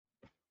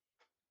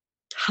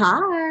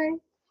Hi,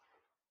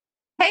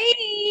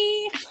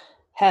 Hey,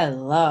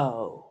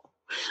 Hello,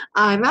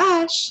 I'm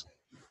Ash.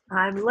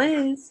 I'm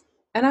Liz.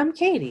 and I'm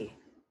Katy.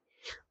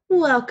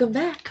 Welcome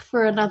back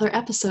for another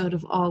episode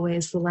of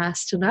Always the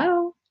Last to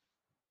Know.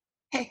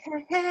 Hey,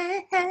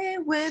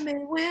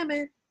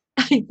 women.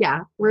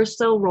 Yeah, we're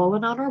still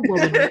rolling on our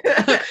woman,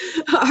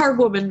 our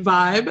woman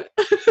vibe.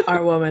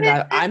 Our woman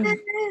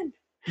vibe.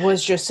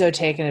 Was just so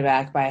taken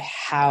aback by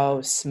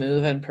how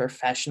smooth and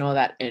professional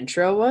that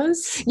intro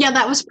was Yeah,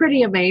 that was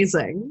pretty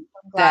amazing.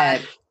 that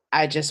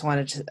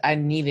I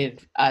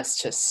needed us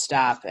to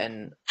stop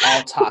and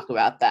all talk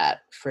about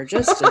that for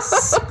just a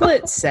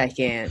split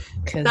second.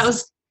 That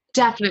was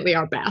definitely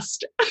our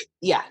best.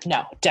 Yeah,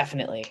 no,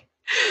 definitely.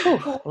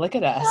 Whew, look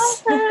at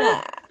us.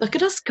 Look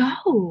at us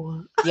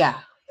go. Yeah.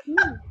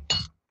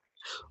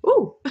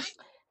 Ooh.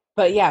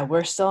 But yeah,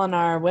 we're still in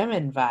our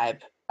women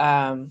vibe,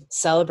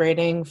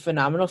 celebrating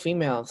phenomenal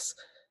females.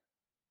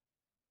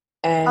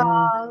 And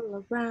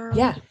All around.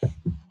 yeah,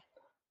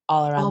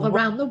 all around All the world.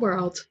 around the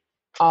world.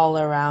 All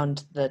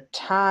around the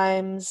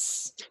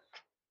times.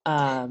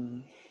 Yeah,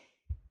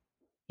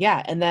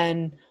 and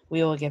then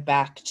we will get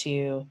back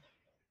to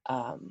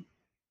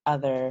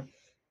other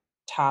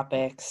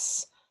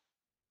topics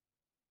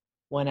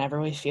whenever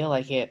we feel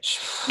like it.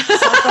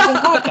 It's not fucking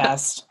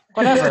podcast.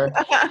 Whatever.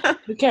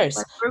 Who cares?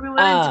 Whatever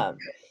we wanna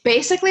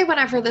Basically,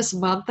 whenever this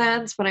month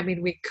ends, but I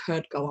mean, we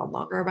could go on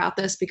longer about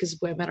this because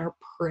women are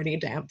pretty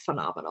damn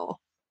phenomenal.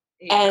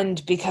 do.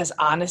 And because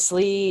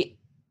honestly,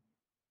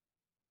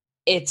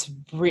 it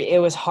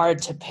was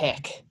hard to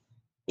pick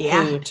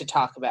who to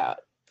talk about.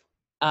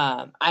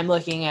 I'm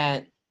looking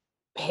at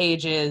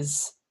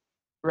pages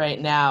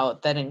right now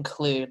that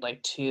include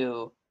like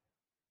two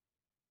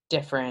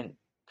different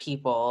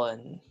people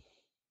and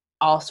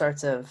all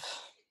sorts of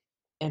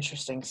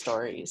interesting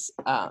stories.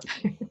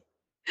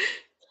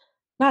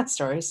 Not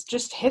stories,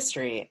 just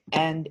history,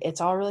 and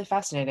it's all really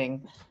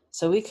fascinating.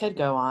 So we could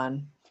go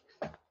on.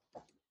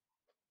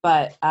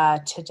 But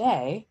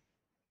tonight,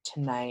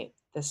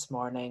 this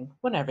morning,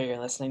 whenever you're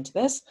listening to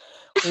this,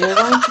 we are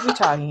going to be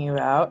talking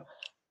about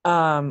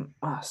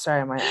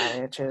sorry, my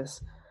eye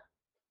itches.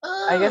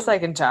 I guess I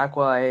can talk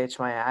while I itch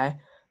my eye.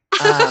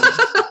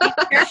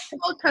 Careful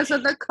because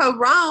of the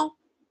corona.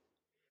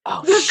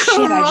 Oh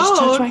shit, I just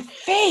touched my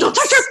face. Don't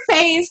touch your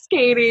face,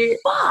 Katy.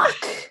 Fuck.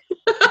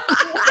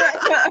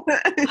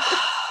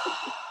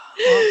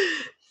 Well,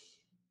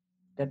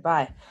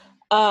 goodbye.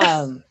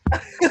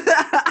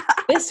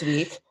 This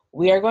week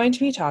we are going to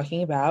be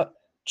talking about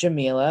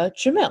Jameela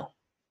Jamil.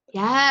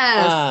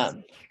 Yes.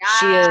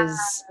 She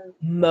is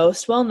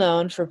most well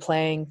known for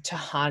playing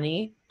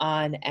Tahani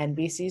on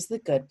NBC's The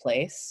Good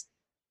Place,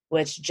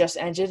 which just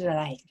ended, and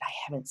I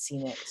haven't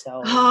seen it,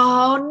 so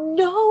Oh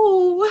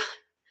no.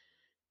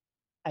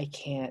 I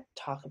can't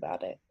talk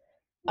about it.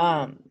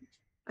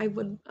 I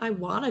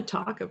want to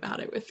talk about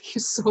it with you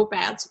so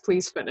bad, so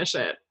please finish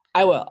it.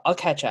 I will. I'll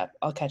catch up.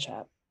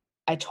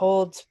 I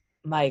told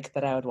Mike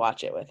that I would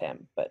watch it with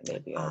him, but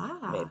maybe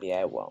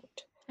I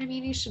won't. I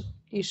mean, you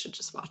should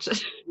just watch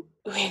it.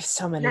 We have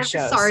so many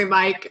shows. Sorry,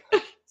 Mike.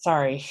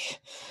 Sorry.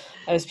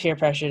 I was peer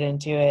pressured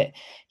into it.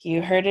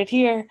 You heard it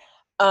here.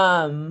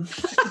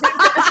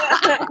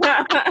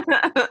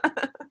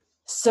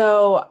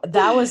 So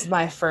that was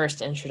my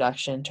first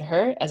introduction to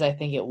her, as I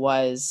think it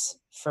was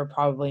for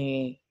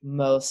probably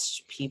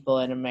most people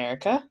in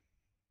America.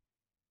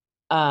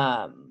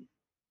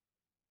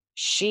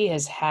 She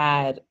has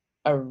had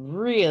a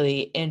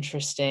really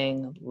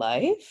interesting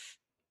life,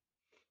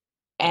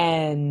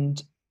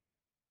 and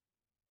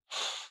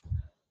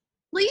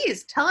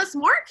Please tell us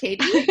more,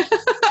 Katy.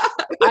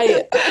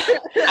 I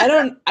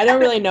don't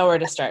really know where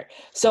to start.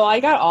 So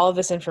I got all of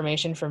this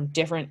information from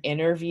different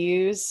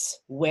interviews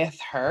with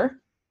her.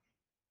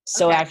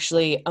 So Okay.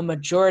 actually a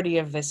majority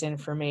of this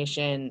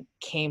information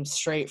came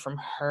straight from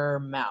her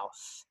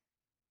mouth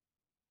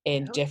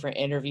in different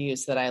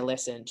interviews that I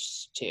listened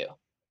to.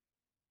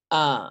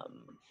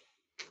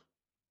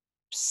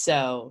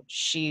 So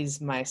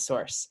she's my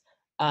source.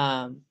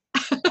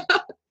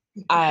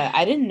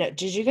 I didn't know.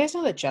 Did you guys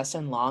know that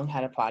Justin Long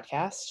had a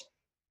podcast?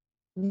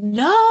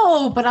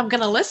 No, but I'm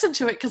gonna listen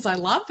to it because I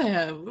love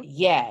him.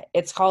 Yeah,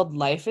 it's called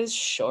Life is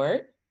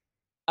Short.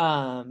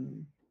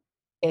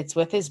 It's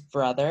with his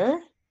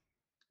brother.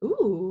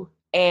 Ooh.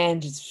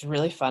 And it's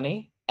really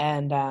funny.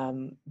 And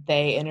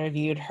they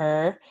interviewed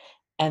her,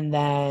 and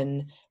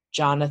then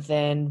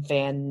Jonathan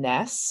Van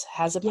Ness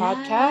has a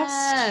podcast.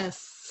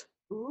 Yes.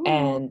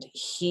 And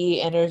he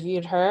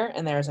interviewed her,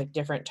 and there was like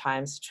different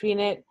times between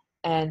it.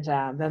 And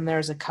then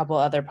there's a couple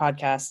other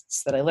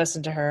podcasts that I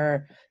listened to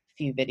her, a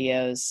few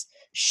videos.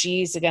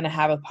 She's going to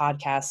have a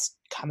podcast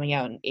coming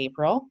out in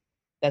April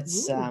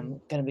that's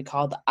going to be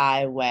called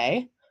I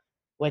Weigh,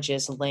 which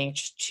is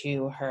linked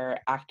to her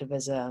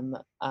activism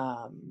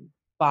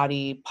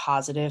body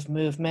positive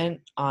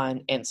movement on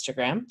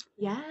Instagram.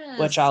 Yes.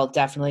 Which I'll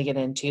definitely get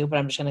into, but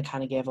I'm just going to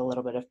kind of give a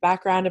little bit of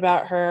background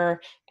about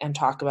her and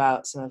talk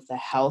about some of the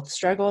health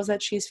struggles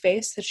that she's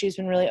faced that she's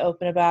been really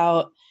open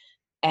about.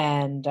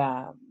 And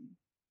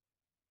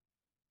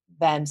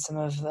then some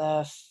of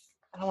the,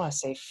 I don't want to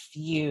say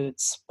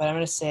feuds, but I'm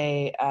going to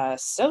say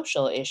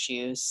social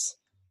issues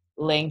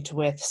linked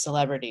with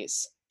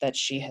celebrities that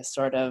she has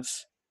sort of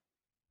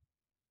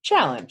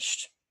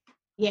challenged.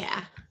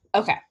 Yeah.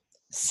 Okay,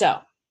 so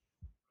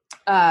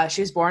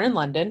she was born in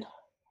London.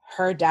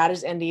 Her dad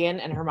is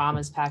Indian and her mom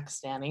is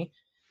Pakistani.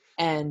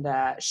 And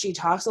she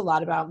talks a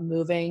lot about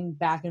moving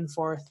back and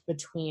forth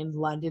between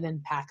London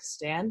and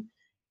Pakistan.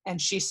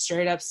 And she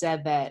straight up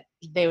said that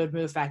they would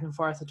move back and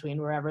forth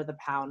between wherever the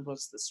pound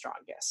was the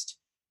strongest.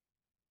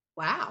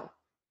 Wow.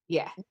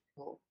 Yeah.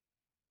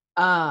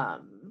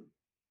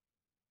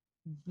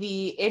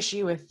 The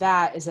issue with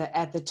that is that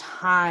at the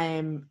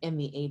time in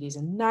the 80s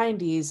and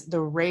 90s, the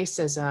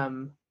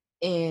racism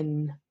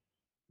in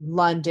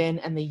London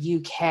and the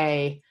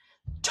UK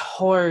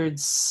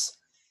towards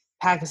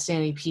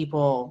Pakistani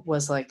people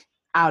was like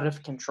out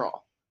of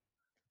control.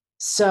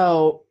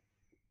 So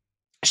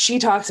she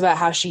talks about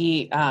how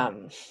she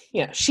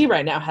she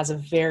right now has a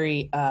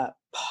very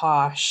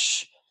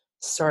posh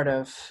sort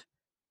of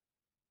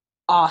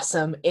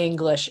awesome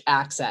English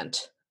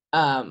accent.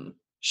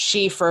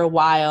 She for a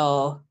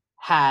while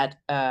had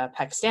a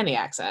Pakistani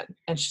accent,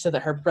 and she said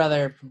that her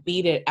brother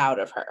beat it out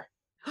of her.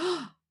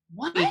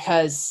 What?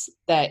 Because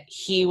that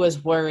he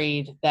was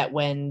worried that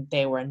when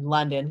they were in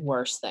London,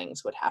 worse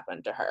things would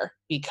happen to her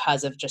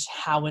because of just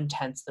how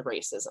intense the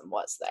racism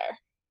was there.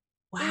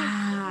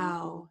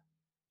 Wow.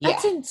 Yeah.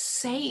 That's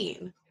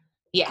insane.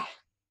 Yeah.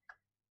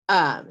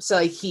 So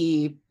like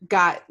he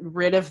got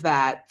rid of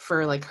that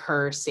for like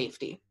her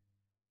safety.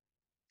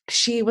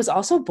 She was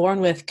also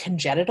born with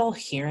congenital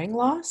hearing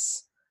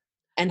loss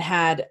and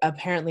had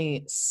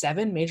apparently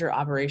 7 major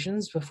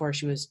operations before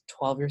she was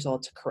 12 years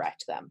old to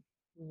correct them.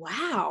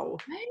 Wow.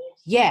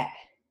 Yeah.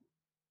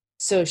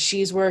 So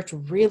she's worked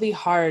really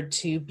hard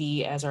to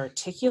be as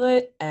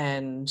articulate,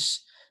 and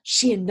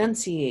she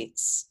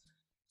enunciates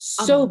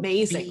so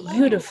Amazingly.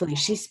 beautifully.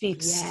 She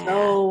speaks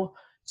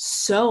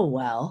so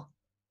well.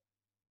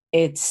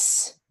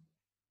 It's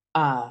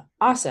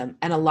awesome.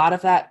 And a lot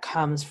of that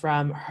comes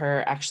from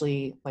her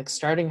actually like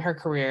starting her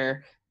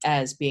career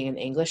as being an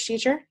English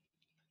teacher.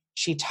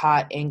 She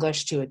taught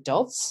English to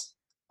adults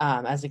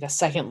as like a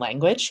second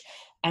language.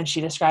 And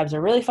she describes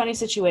a really funny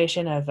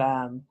situation of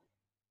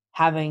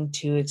having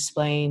to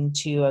explain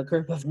to a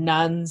group of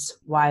nuns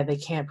why they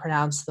can't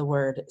pronounce the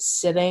word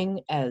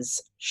sitting as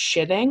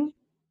shitting.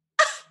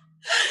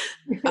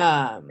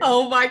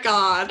 Oh my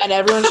God. And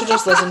everyone should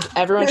just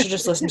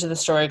listen to the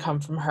story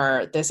come from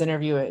her. This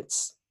interview,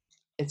 it's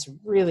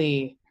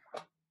really,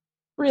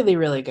 really,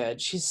 really good.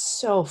 She's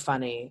so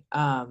funny.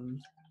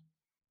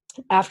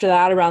 After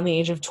that, around the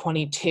age of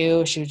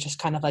 22, she was just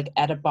kind of like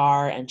at a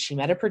bar, and she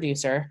met a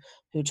producer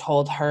who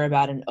told her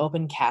about an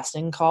open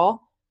casting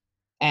call.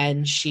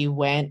 And she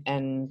went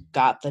and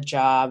got the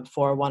job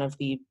for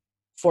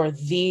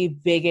the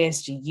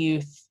biggest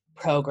youth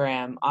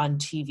program on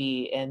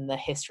TV in the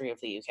history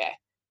of the UK.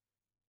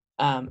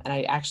 And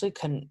I actually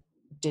I'm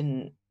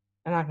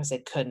not gonna say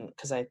couldn't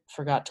because I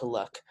forgot to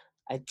look.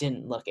 I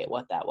didn't look at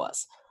what that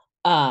was.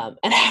 And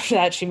after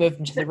that, she moved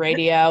into the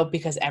radio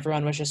because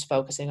everyone was just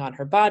focusing on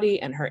her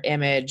body and her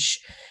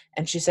image.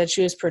 And she said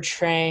she was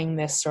portraying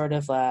this sort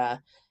of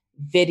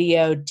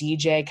video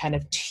DJ kind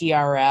of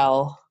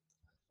TRL-esque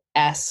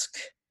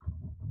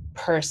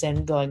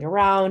person going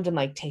around and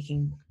like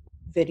taking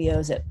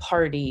videos at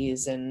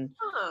parties and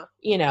a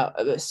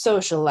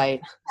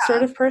socialite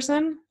sort of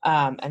person.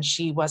 And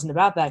she wasn't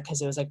about that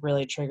because it was like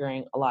really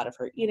triggering a lot of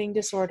her eating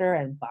disorder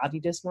and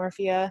body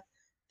dysmorphia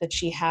that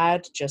she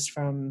had just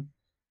from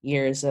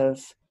years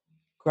of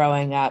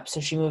growing up. So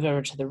she moved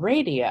over to the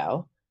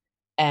radio,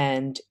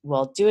 and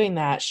while doing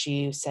that,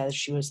 she says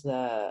she was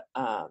the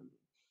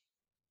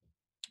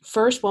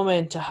first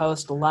woman to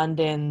host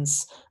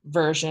London's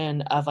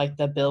version of like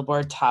the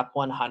Billboard Top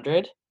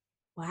 100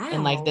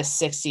 in like the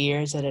 60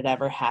 years that it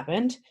ever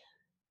happened.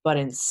 But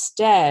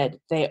instead,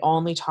 they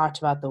only talked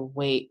about the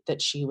weight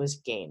that she was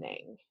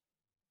gaining.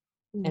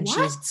 And she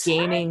was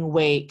gaining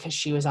weight because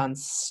she was on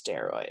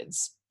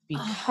steroids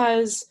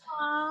because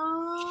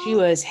she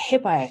was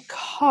hit by a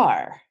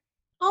car.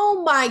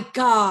 Oh my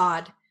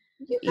God.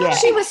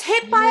 She was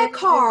hit by a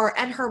car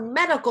and her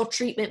medical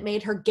treatment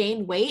made her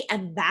gain weight,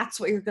 and that's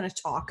what you're going to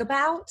talk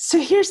about? So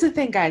here's the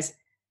thing, guys.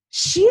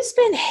 She's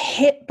been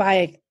hit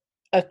by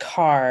a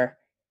car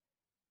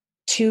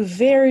to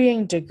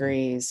varying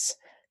degrees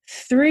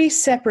 3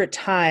 separate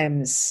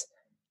times,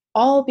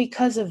 all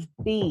because of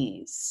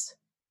bees.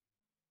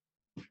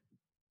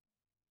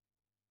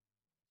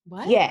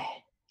 What? Yeah.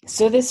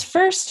 So the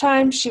first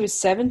time she was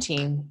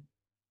 17,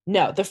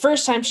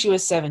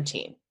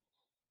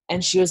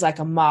 and she was like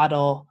a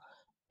model,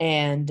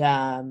 and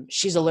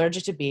she's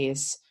allergic to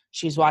bees.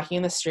 She was walking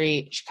in the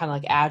street. She kind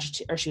of like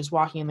she was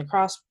walking in the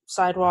cross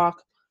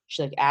sidewalk.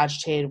 She like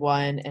agitated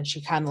one, and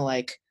she kind of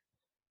like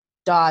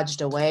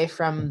dodged away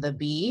from the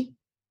bee,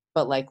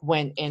 but like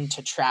went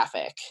into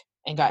traffic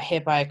and got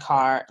hit by a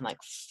car and like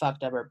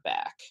fucked up her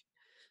back.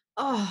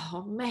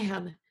 Oh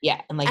man.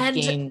 Yeah, and like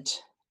gained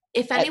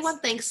if anyone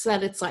thinks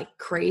that it's like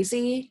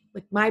crazy,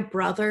 like my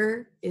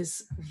brother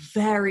is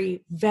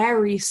very,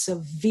 very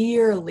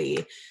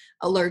severely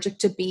allergic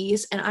to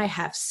bees, and I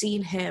have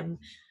seen him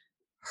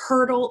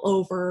hurdle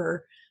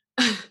over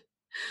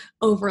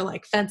over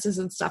like fences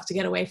and stuff to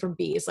get away from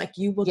bees. Like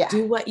you will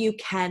do what you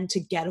can to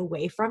get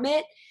away from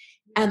it.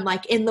 And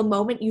like in the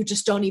moment, you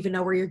just don't even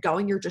know where you're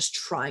going. You're just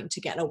trying to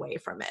get away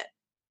from it.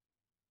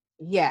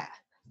 Yeah.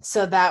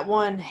 So that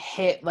one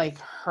hit like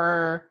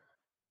her.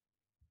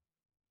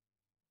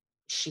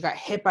 She got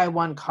hit by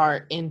one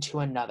car into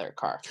another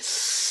car.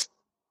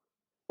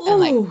 And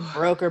like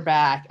broke her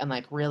back and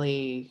like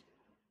really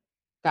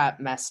got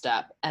messed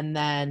up. And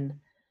then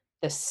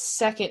the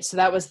second, so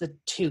that was the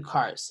 2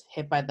 cars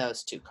hit by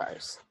those 2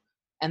 cars.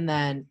 And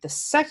then the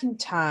second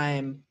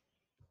time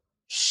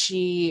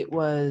she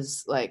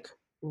was like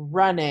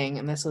running,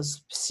 and this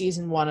was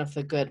season 1 of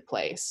The Good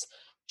Place.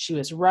 She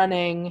was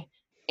running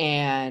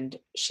and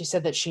she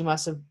said that she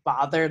must have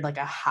bothered like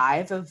a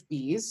hive of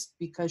bees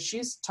because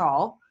she's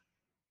tall,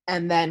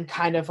 and then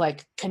kind of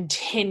like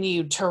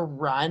continued to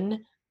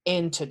run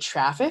into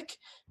traffic.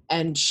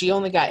 And she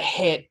only got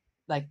hit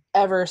like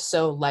ever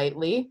so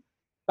lightly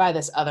by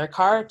this other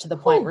car to the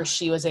point where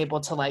she was able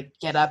to like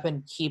get up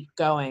and keep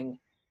going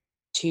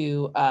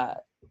to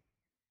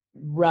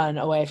run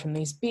away from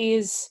these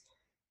bees,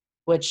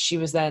 which she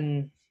was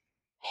then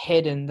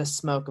hid in the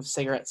smoke of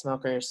cigarette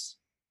smokers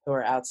who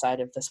were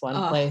outside of this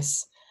one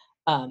place.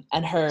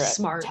 And her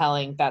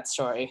telling that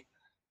story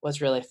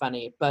was really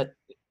funny, but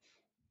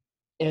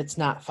it's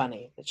not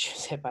funny that she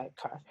was hit by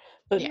a car.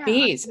 But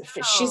bees,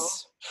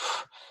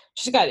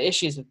 she's got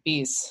issues with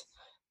bees,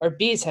 or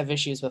bees have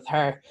issues with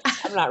her.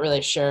 I'm not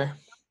really sure.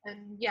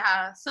 And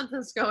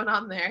something's going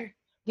on there.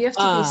 You have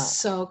to be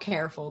so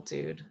careful,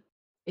 dude.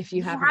 If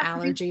you have an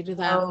allergy to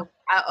them.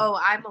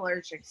 I'm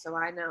allergic, so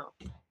I know.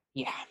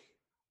 Yeah.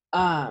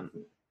 No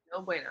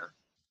bueno.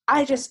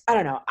 I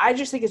don't know. I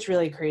just think it's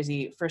really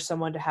crazy for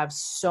someone to have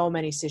so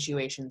many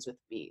situations with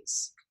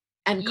bees.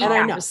 And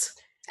cars.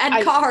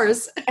 And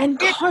cars. And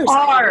cars.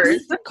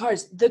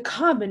 Cars. The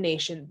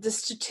combination, the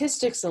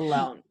statistics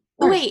alone.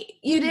 Wait,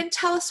 you didn't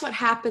tell us what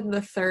happened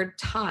the third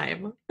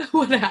time.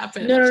 What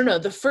happened? No.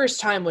 The first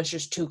time was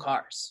just 2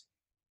 cars.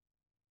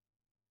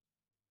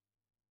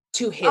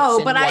 2 hits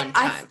in one time.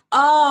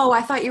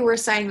 I thought you were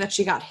saying that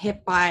she got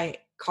hit by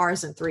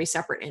cars in 3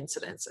 separate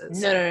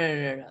incidences.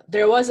 No.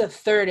 There was a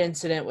third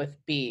incident with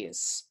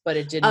bees, but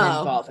it didn't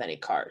involve any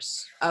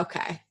cars.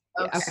 Okay.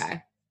 Yes.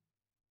 Okay.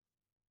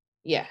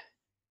 Yeah.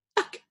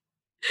 Okay.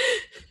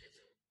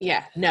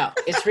 Yeah, no,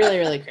 it's really,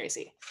 really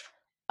crazy.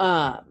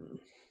 So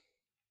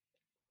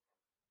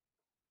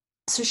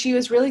she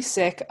was really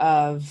sick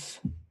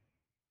of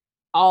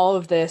all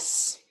of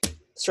this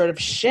sort of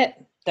shit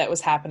that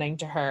was happening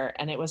to her,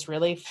 and it was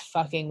really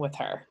fucking with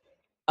her.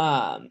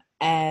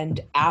 And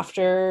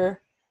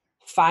after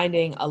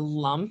finding a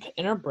lump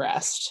in her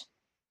breast,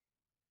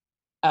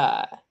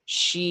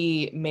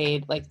 she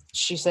made, like,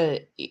 she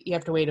said you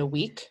have to wait a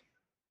week,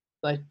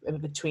 like,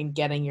 between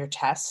getting your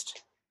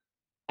test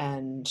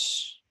and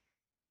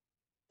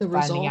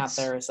finding out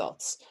the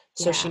results.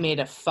 So she made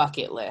a fuck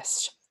it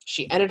list.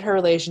 She ended her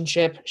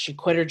relationship, she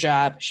quit her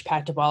job, she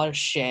packed up all her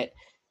shit,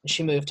 and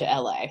she moved to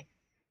LA,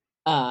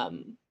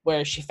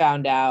 where she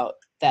found out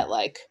that,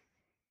 like,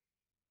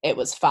 it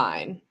was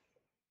fine.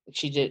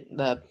 She did,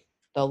 the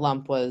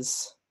lump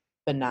was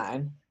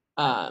benign,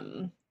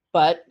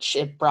 but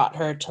it brought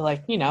her to,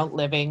 like, you know,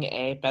 living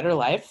a better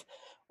life,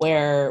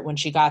 where when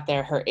she got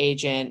there, her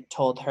agent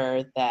told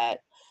her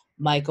that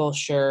Michael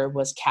Schur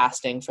was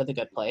casting for The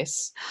Good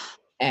Place,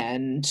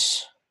 and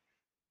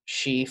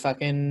she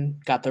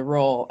fucking got the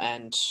role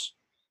and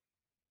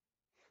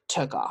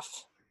took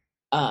off.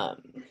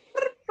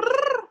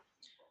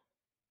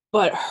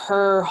 But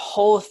her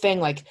whole thing,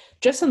 like,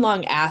 Justin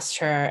Long asked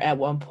her at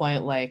one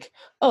point, like,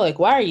 oh, like,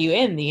 why are you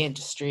in the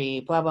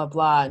industry, blah, blah,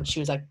 blah. And she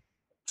was like,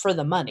 for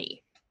the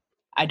money.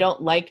 I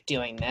don't like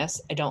doing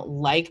this. I don't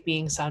like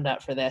being signed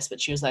up for this.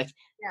 But she was like,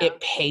 it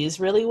pays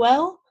really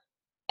well.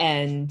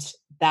 And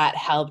that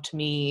helped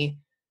me,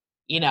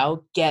 you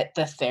know, get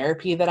the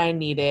therapy that I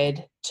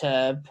needed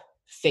to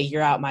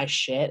figure out my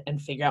shit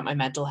and figure out my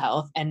mental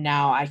health. And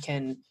now I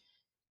can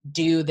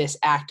do this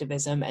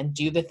activism and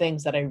do the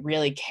things that I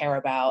really care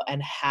about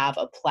and have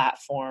a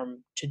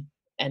platform to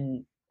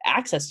and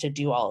access to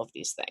do all of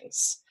these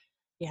things.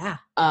 Yeah.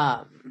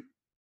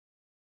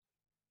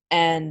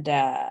 And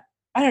I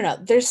don't know,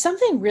 there's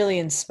something really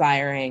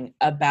inspiring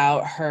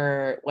about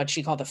her, what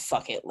she called a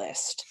fuck it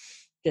list.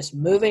 Just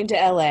moving to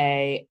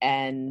LA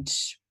and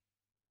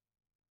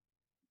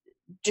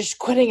just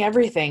quitting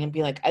everything and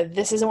be like,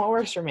 this isn't what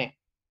works for me.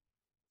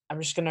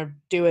 I'm just going to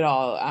do it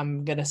all.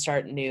 I'm going to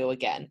start new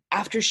again.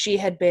 After she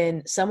had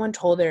been, someone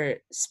told her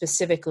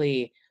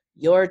specifically,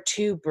 you're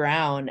too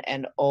brown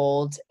and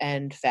old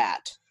and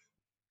fat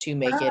to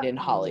make it in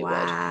Hollywood.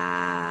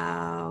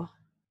 Wow.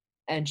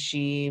 And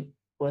she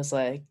was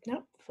like,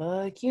 no,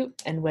 fuck you.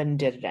 And went and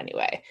did it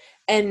anyway.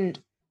 And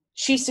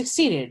she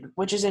succeeded,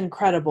 which is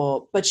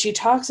incredible. But she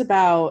talks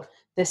about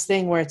this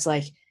thing where it's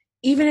like,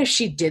 even if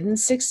she didn't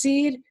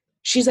succeed,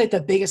 she's like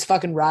the biggest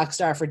fucking rock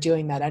star for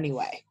doing that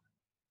anyway.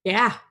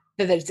 Yeah.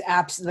 That it's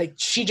absolutely like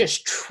she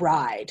just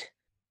tried,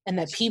 and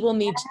that people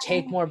need to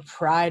take more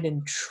pride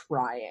in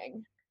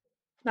trying.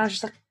 And I was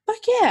just like,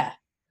 fuck yeah.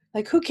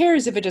 Like, who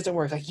cares if it doesn't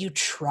work? Like, you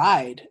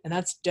tried, and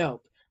that's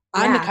dope.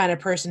 I'm the kind of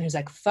person who's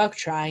like, fuck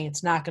trying.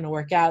 It's not going to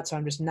work out, so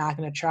I'm just not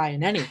going to try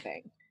in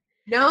anything.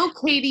 No,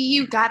 Katie,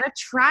 you gotta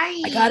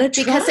try. I gotta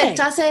try.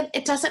 Because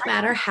it doesn't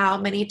matter how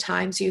many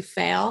times you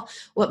fail.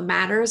 What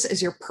matters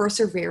is your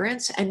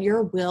perseverance and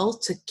your will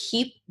to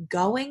keep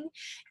going,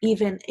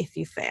 even if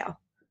you fail.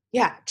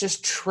 Yeah,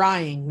 just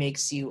trying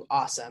makes you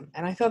awesome.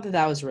 And I thought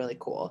that was really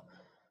cool.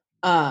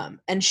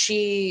 And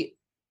she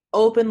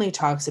openly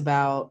talks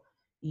about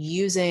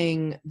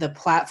using the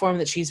platform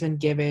that she's been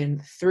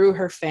given through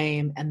her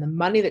fame and the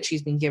money that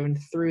she's been given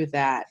through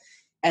that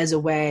as a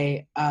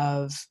way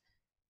of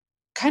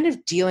kind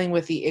of dealing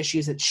with the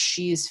issues that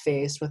she's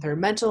faced with her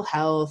mental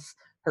health,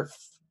 her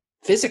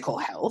physical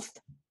health,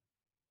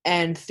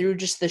 and through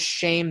just the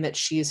shame that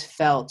she's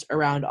felt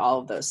around all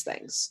of those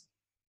things.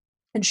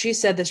 And she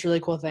said this really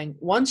cool thing.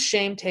 Once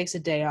shame takes a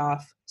day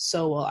off,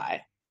 so will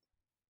I.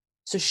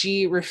 So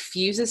she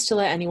refuses to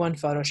let anyone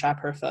Photoshop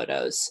her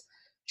photos.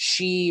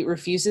 She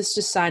refuses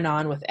to sign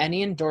on with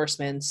any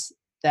endorsements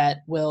that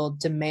will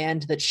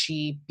demand that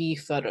she be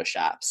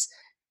Photoshops.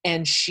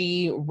 And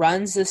she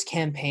runs this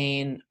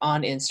campaign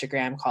on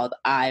Instagram called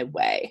I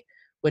Weigh,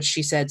 which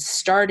she said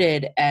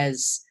started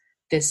as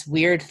this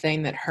weird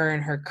thing that her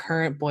and her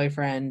current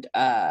boyfriend,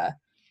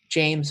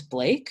 James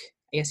Blake,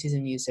 I guess he's a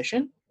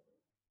musician.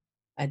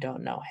 I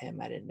don't know him.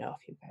 I didn't know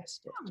if you guys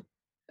did.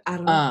 I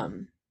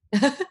don't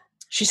know.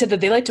 She said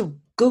that they like to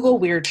Google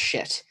weird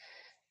shit.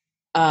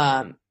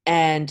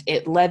 And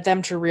it led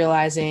them to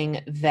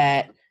realizing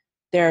that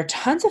there are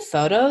tons of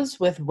photos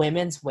with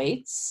women's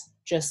weights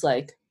just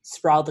like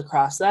sprawled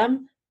across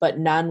them, but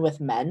none with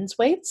men's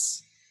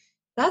weights.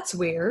 That's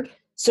weird.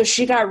 So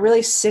she got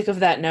really sick of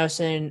that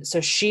notion.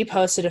 So she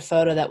posted a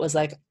photo that was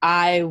like,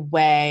 I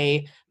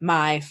weigh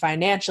my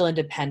financial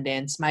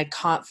independence, my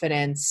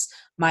confidence,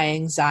 my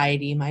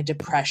anxiety, my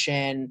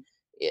depression,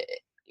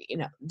 you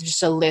know,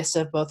 just a list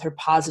of both her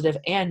positive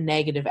and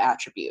negative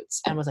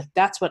attributes, and was like,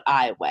 that's what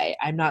I weigh.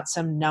 I'm not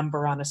some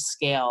number on a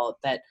scale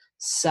that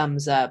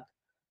sums up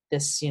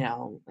this, you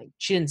know, like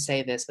she didn't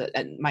say this, but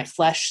my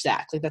flesh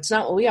sack. Like, that's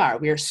not what we are.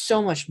 We are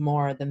so much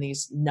more than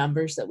these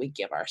numbers that we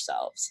give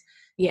ourselves.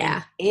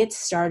 Yeah. And it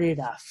started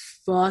a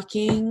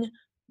fucking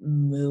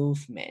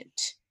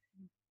movement.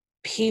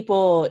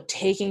 People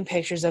taking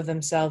pictures of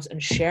themselves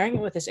and sharing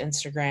it with this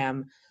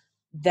Instagram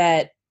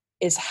that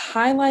is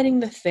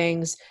highlighting the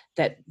things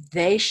that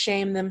they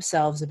shame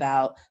themselves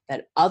about,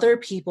 that other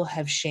people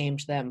have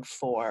shamed them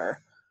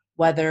for,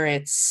 whether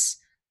it's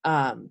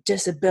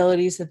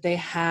disabilities that they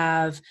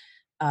have,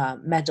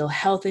 mental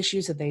health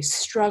issues that they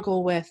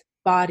struggle with,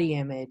 body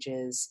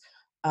images,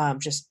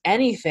 just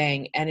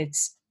anything. And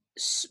it's,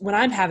 when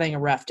I'm having a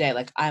rough day,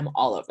 like, I'm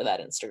all over that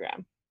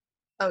Instagram.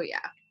 Oh yeah.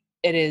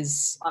 It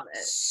is Love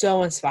it.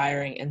 so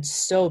inspiring and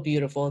so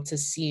beautiful to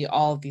see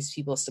all of these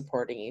people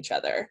supporting each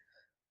other.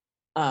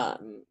 I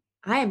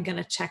am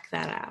gonna check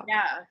that out.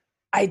 Yeah.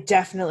 I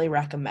definitely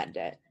recommend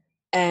it.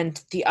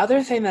 And the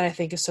other thing that I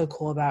think is so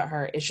cool about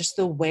her is just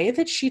the way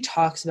that she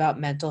talks about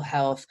mental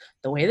health,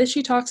 the way that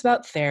she talks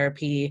about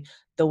therapy,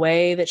 the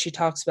way that she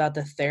talks about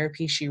the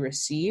therapy she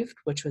received,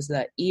 which was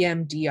the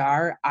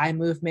EMDR, eye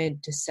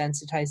movement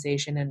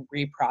desensitization and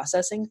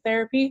reprocessing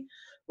therapy,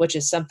 which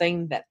is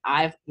something that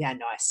I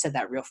said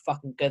that real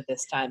fucking good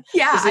this time.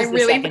 Yeah, this is the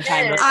second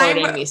time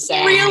recording me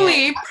saying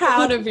really it.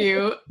 proud of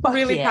you.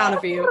 Really yeah. proud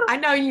of you. I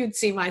know you'd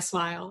see my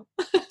smile.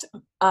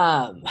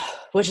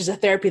 Which is a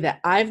therapy that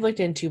I've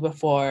looked into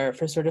before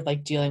for sort of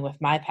like dealing with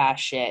my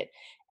past shit.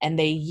 And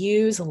they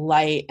use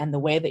light and the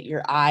way that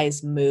your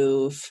eyes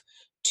move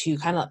to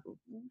kind of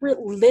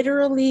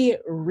literally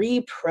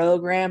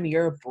reprogram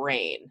your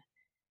brain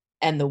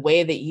and the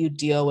way that you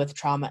deal with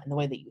trauma and the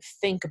way that you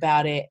think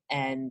about it.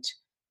 And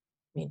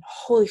I mean,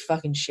 holy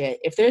fucking shit.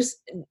 If there's,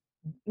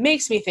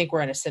 makes me think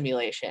we're in a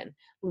simulation.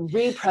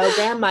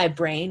 Reprogram my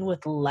brain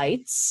with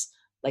lights.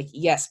 Like,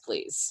 yes,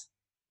 please.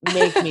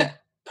 Make me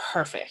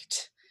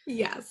perfect.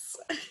 Yes.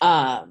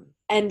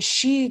 And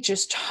she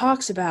just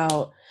talks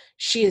about,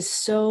 she is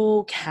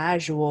so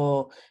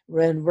casual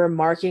when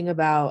remarking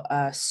about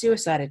a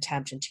suicide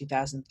attempt in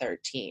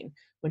 2013,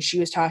 when she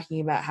was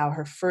talking about how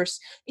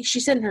she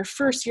said in her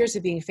first years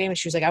of being famous,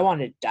 she was like, I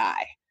wanted to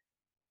die.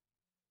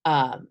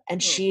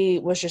 And she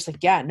was just like,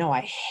 yeah, no,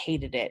 I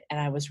hated it. And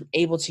I was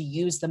able to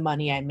use the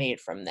money I made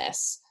from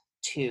this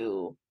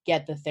to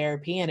get the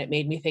therapy. And it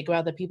made me think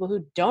about the people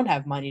who don't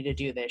have money to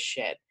do this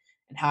shit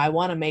and how I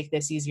want to make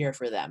this easier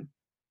for them.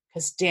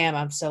 Because damn,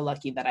 I'm so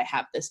lucky that I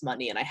have this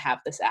money and I have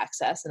this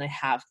access and I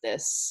have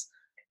this.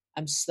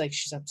 I'm just like,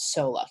 I'm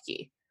so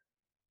lucky.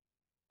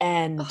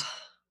 And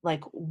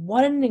like,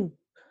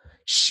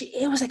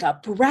 it was like a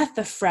breath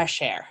of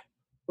fresh air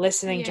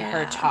listening to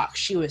her talk.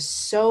 She was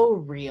so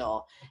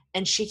real.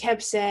 And she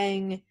kept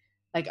saying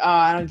like, oh,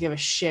 I don't give a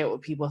shit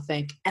what people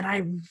think. And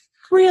I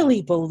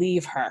really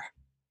believe her.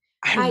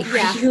 I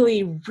yeah.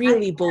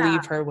 really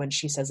believe her when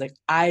she says, like,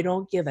 I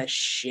don't give a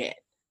shit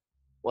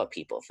what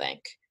people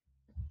think.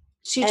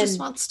 She just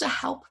wants to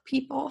help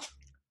people.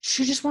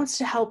 She just wants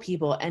to help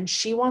people, and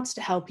she wants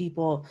to help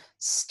people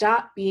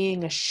stop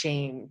being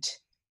ashamed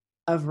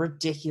of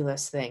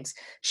ridiculous things.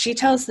 She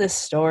tells this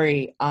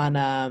story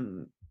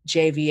on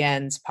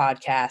JVN's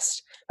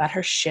podcast about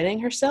her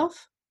shitting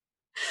herself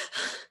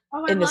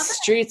in the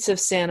streets of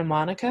Santa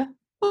Monica.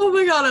 Oh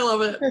my God, I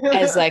love it.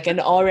 As like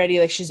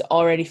she's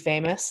already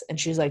famous, and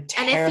she's like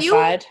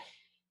terrified. And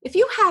if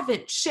you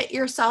haven't shit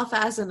yourself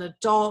as an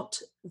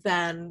adult,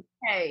 then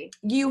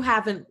you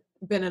haven't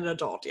been an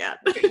adult yet.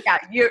 Yeah,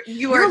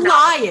 you're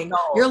lying.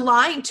 You're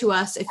lying to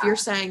us if you're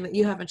saying that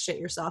you haven't shit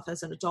yourself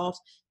as an adult.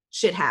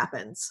 Shit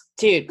happens.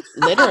 Dude,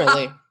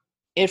 literally.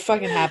 It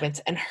fucking happens.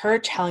 And her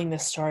telling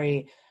this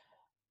story,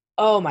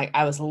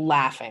 I was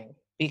laughing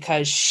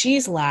because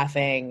she's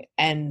laughing,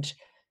 and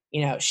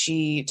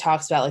she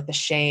talks about like the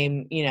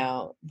shame,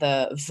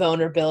 the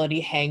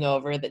vulnerability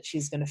hangover that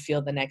she's going to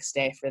feel the next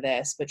day for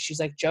this, but she's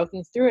like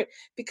joking through it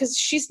because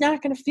she's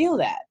not going to feel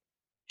that.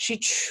 She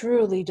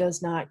truly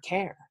does not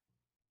care.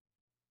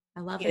 I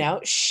love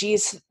it.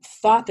 She's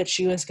thought that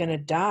she was going to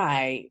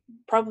die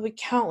probably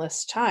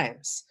countless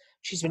times.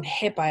 She's been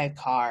hit by a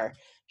car.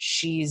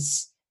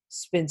 She's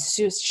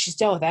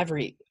dealt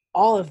with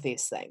all of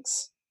these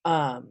things.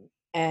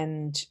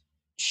 And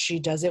she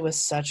does it with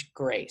such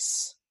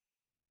grace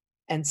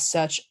and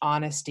such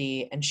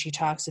honesty. And she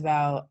talks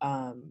about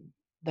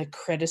the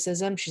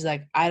criticism. She's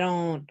like, I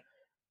don't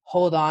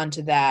hold on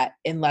to that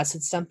unless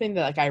it's something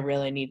that like I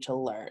really need to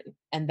learn.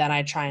 And then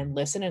I try and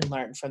listen and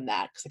learn from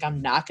that. Cause like,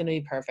 I'm not going to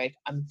be perfect.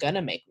 I'm going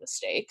to make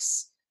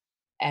mistakes.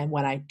 And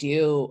when I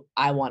do,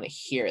 I want to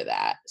hear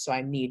that. So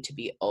I need to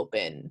be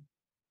open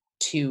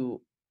to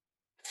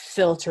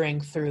filtering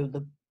through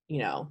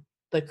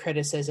the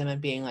criticism and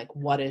being like,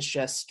 what is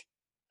just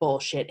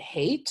bullshit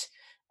hate?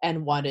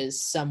 And what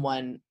is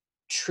someone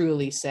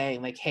truly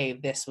saying like, hey,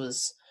 this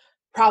was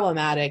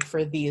problematic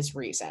for these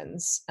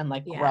reasons, and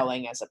like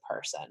growing as a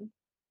person.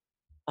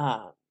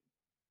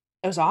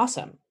 It was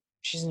awesome.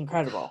 She's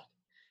incredible.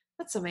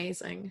 That's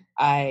amazing.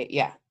 I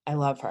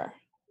love her.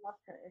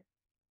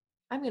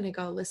 I'm gonna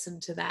go listen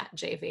to that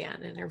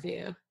JVN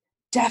interview.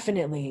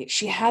 Definitely.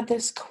 She had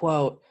this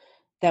quote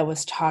that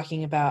was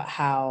talking about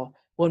how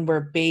when we're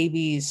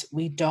babies,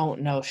 we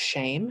don't know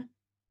shame.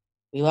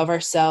 We love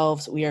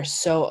ourselves. We are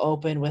so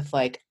open with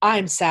like,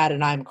 I'm sad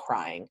and I'm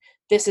crying.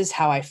 This is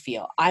how I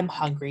feel. I'm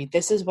hungry.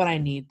 This is what I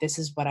need. This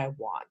is what I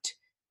want.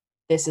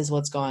 This is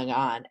what's going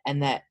on.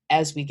 And that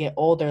as we get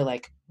older,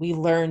 like we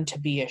learn to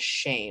be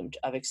ashamed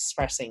of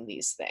expressing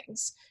these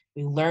things.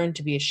 We learn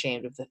to be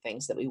ashamed of the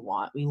things that we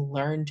want. We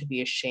learn to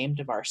be ashamed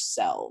of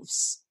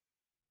ourselves.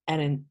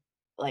 And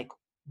like,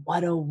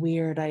 what a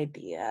weird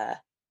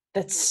idea.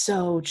 That's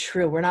so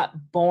true. We're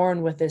not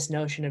born with this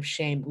notion of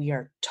shame. We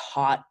are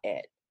taught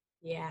it.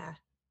 Yeah.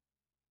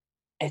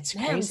 It's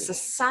crazy.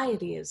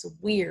 Society is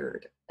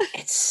weird.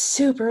 It's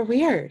super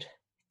weird.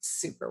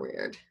 Super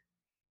weird.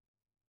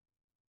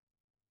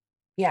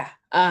 Yeah.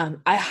 I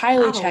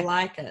highly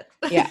like it.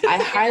 Yeah, I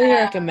highly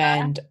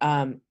recommend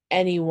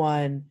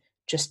anyone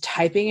just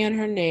typing in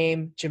her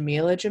name,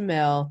 Jameela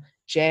Jamil,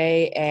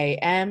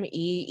 Jameela,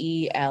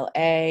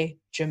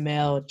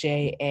 Jamil,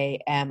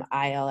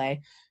 Jamila.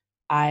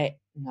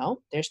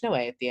 No, there's no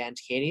A at the end,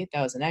 Katie.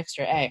 That was an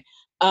extra A.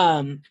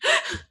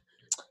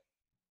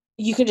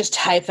 You can just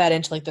type that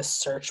into like the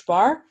search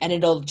bar and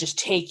it'll just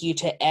take you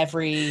to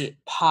every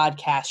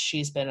podcast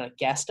she's been a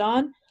guest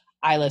on.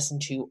 I listen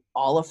to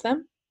all of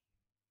them.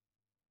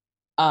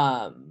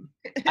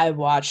 I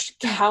watched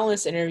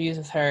countless interviews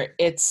with her.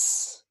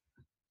 It's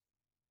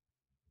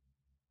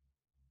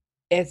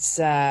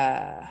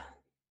awesome.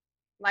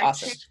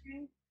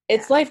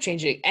 It's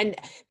life-changing. And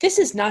this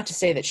is not to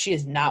say that she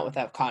is not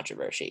without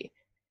controversy.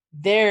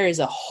 There is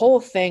a whole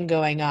thing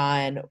going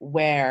on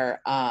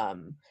where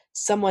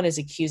someone is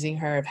accusing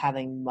her of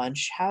having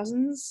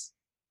Munchausen's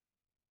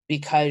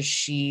because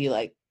she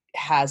like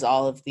has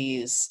all of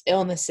these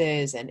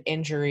illnesses and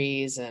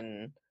injuries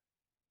and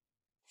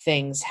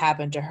things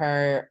happen to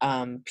her.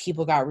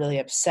 People got really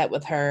upset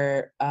with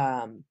her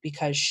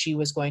because she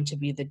was going to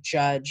be the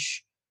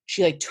judge.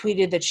 She like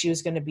tweeted that she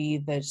was going to be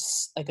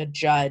this like a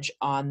judge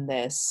on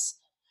this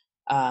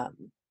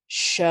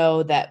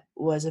show that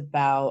was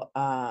about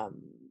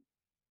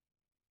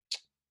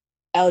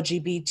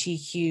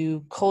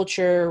LGBTQ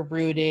culture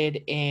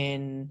rooted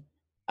in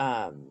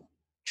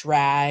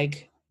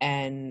drag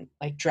and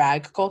like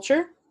drag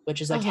culture,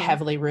 which is like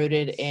heavily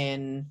rooted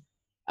in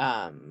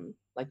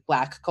like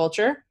Black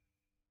culture.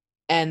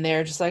 And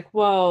they're just like,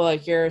 whoa,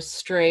 like you're a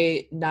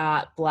straight,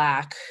 not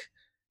Black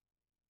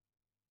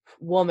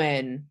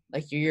woman.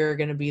 Like you're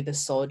going to be the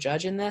sole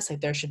judge in this.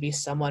 Like there should be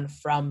someone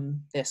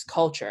from this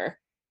culture.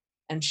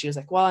 And she was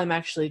like, well, I'm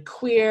actually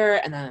queer.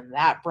 And then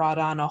that brought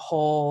on a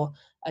whole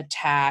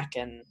attack.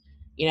 And,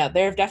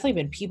 there have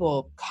definitely been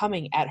people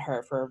coming at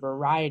her for a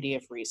variety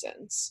of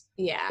reasons.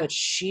 Yeah. But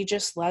she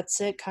just lets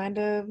it kind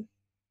of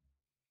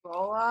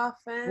Roll off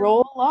and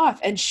roll off,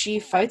 and she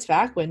fights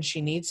back when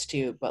she needs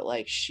to, but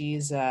like she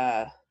is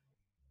a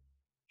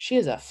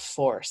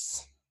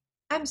force.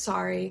 I'm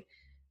sorry,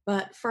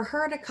 but for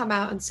her to come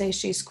out and say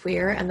she's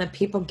queer and then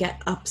people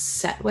get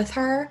upset with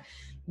her,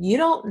 you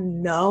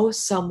don't know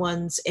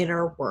someone's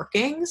inner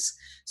workings.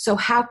 So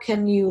how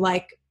can you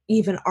like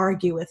even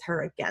argue with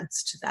her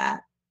against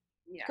that?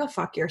 yeah. Go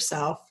fuck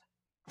yourself.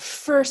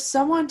 For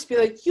someone to be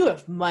like, you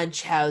have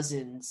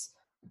Munchausen's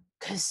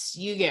because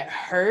you get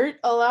hurt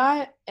a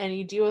lot and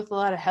you deal with a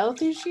lot of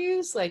health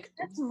issues, like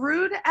That's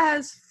rude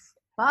as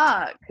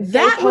fuck.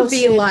 That would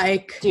be posted-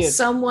 like dude.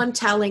 someone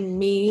telling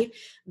me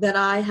that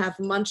I have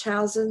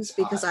Munchausen's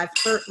because I've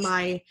hurt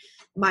my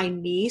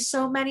knee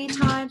so many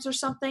times or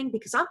something,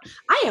 because I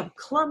am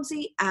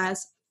clumsy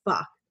as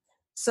fuck.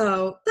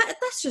 So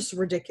that's just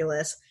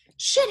ridiculous.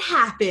 Shit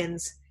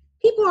happens.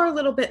 People are a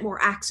little bit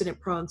more accident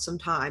prone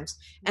sometimes.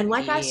 And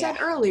like I said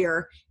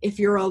earlier, if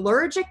you're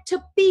allergic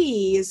to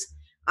bees,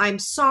 I'm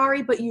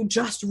sorry, but you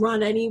just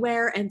run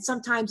anywhere, and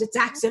sometimes it's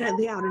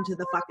accidentally out into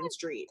the fucking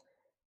street.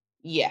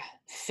 Yeah,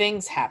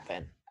 things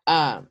happen.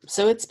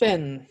 So it's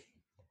been,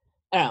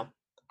 I don't know.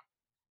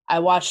 I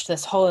watched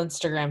this whole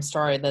Instagram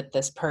story that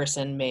this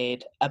person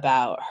made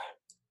about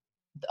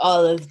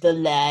all of the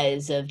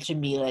lies of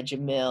Jameela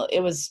Jamil.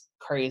 It was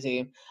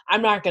crazy.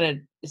 I'm not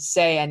going to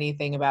say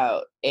anything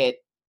about it.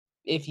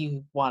 If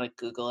you want to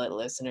Google it,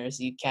 listeners,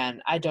 you can.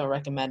 I don't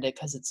recommend it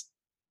because it's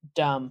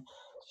dumb.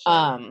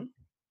 Sure.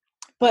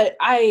 But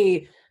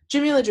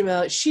Jameela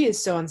Jamil, she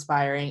is so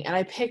inspiring, and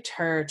I picked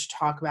her to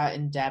talk about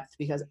in depth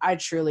because I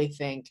truly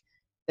think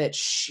that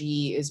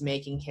she is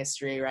making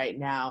history right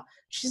now.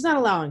 She's not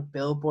allowing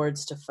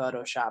billboards to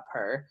Photoshop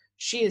her.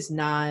 She is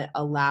not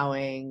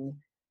allowing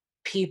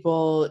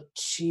people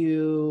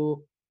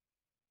to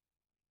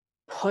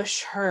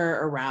push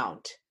her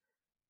around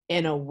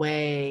in a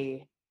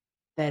way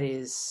that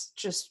is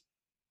just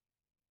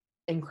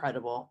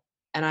incredible.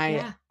 And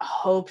I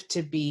hope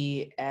to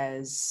be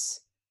as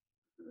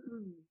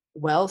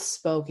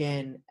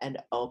well-spoken and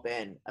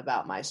open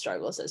about my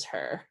struggles as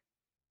her.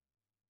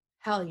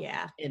 Hell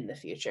yeah. In the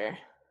future.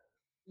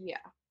 Yeah.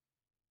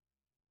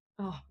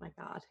 Oh my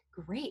God.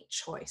 Great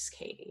choice,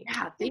 Katie.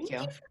 Yeah, Thank you.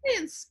 For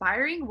the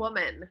inspiring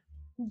woman.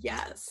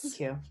 Yes. Thank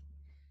you.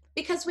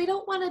 Because we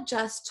don't want to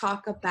just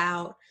talk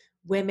about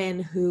women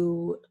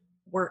who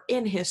were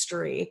in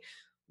history.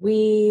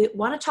 We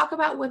want to talk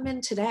about women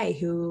today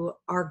who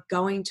are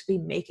going to be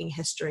making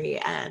history,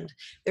 and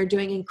they're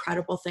doing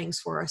incredible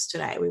things for us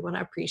today. We want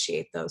to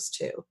appreciate those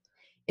too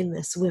in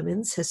this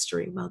Women's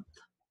History Month.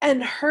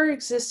 And her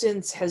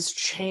existence has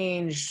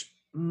changed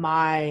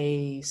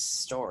my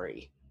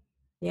story.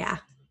 Yeah.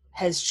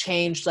 Has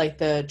changed like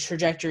the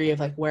trajectory of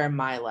like where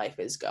my life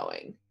is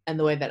going and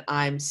the way that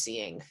I'm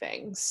seeing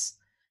things.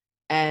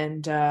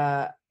 And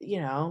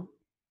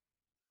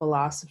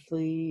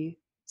philosophy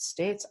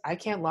states I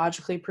can't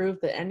logically prove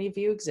that any of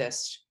you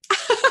exist.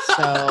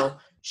 So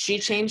she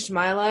changed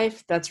my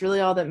life. That's really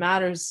all that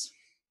matters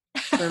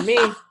for me.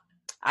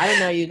 I don't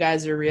know you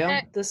guys are real.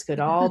 This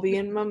could all be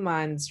in my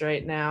minds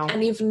right now.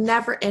 And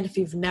if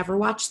you've never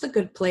watched The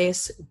Good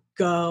Place,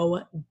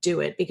 go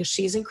do it, because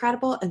she's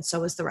incredible and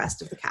so is the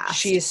rest of the cast.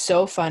 She's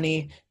so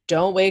funny.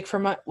 Don't wait for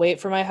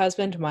my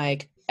husband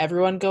Mike.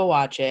 Everyone go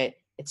watch it.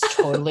 It's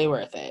totally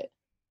worth it.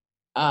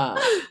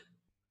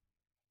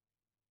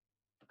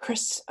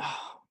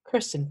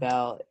 Kristen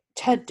Bell,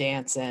 Ted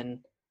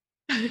Danson.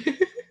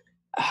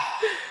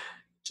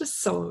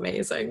 Just so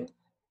amazing.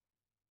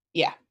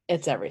 Yeah,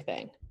 it's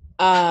everything.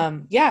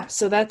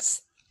 So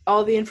that's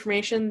all the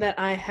information that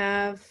I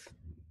have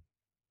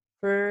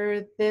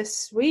for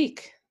this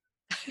week.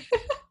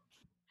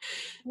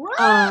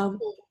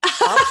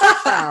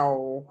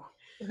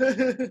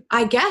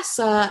 I guess,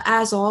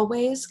 as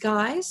always,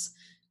 guys,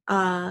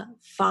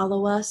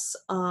 follow us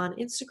on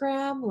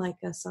Instagram, like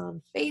us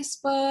on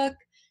Facebook,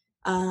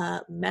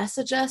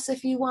 message us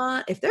if you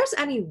want. If there's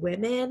any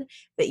women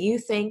that you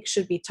think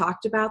should be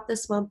talked about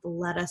this month,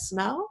 let us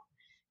know,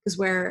 because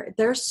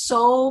there's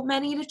so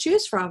many to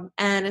choose from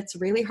and it's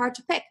really hard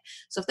to pick.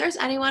 So if there's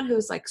anyone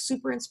who's like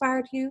super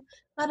inspired you,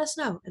 let us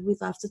know and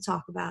we'd love to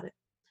talk about it.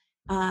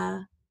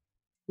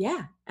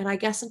 And I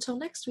guess until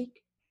next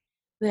week,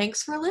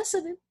 thanks for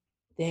listening.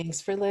 Thanks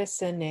for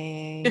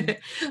listening.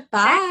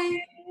 Bye.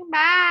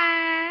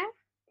 Bye.